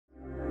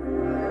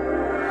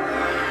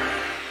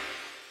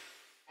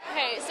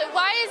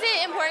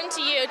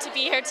important to you to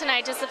be here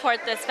tonight to support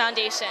this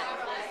foundation?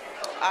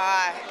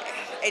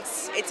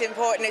 It's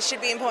important. It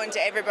should be important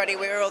to everybody.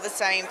 We're all the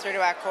same through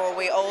to our core.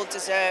 We all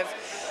deserve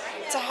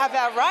to have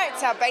our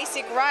rights, our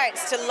basic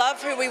rights, to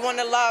love who we want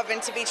to love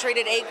and to be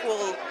treated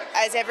equal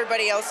as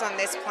everybody else on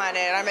this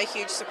planet. I'm a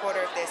huge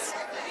supporter of this.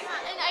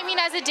 And I mean,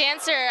 as a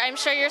dancer, I'm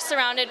sure you're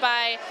surrounded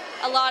by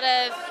a lot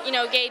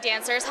of, gay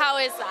dancers. How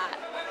is that?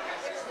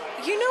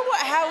 You know what,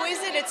 how is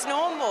it? It's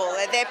normal.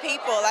 They're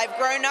people. I've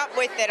grown up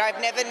with it.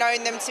 I've never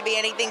known them to be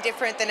anything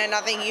different than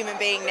another human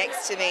being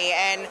next to me,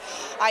 and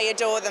I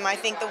adore them. I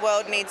think the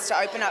world needs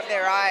to open up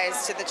their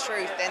eyes to the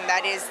truth, and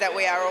that is that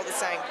we are all the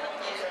same.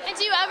 And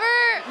do you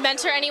ever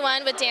mentor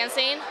anyone with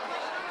dancing?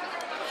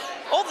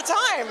 All the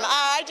time.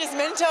 I just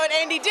mentored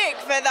Andy Dick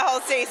for the whole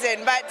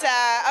season. But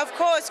of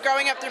course,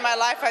 growing up through my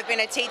life, I've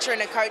been a teacher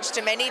and a coach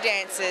to many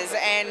dancers,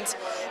 and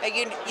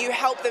you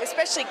help them,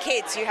 especially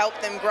kids, you help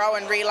them grow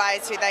and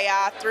realize who they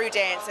are through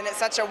dance, and it's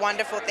such a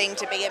wonderful thing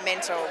to be a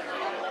mentor.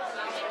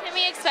 Can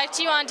we expect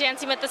you on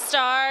Dancing with the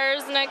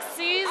Stars next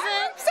season?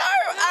 So,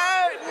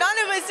 none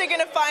of us are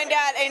going to find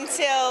out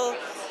until,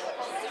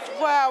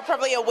 well,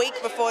 probably a week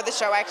before the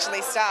show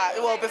actually starts,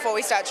 well, before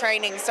we start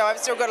training, so I've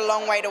still got a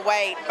long way to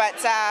wait, but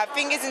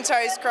fingers and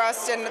toes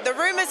crossed, and the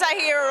rumours I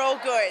hear are all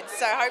good,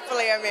 so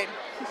hopefully I'm in.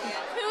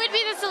 Who would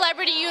be the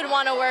celebrity you would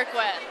want to work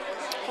with?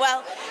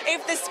 Well,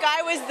 if the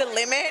sky was the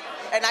limit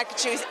and I could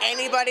choose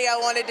anybody I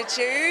wanted to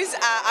choose,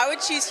 I would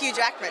choose Hugh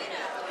Jackman.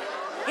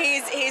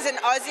 He's an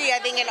Aussie. I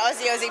think an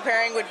Aussie-Aussie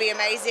pairing would be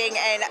amazing,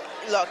 and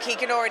look, he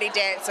can already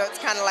dance, so it's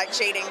kind of like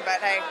cheating, but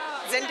hey,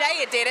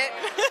 Zendaya did it.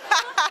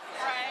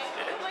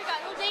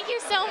 Thank you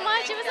so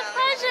much. It was a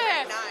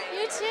pleasure.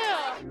 You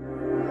too.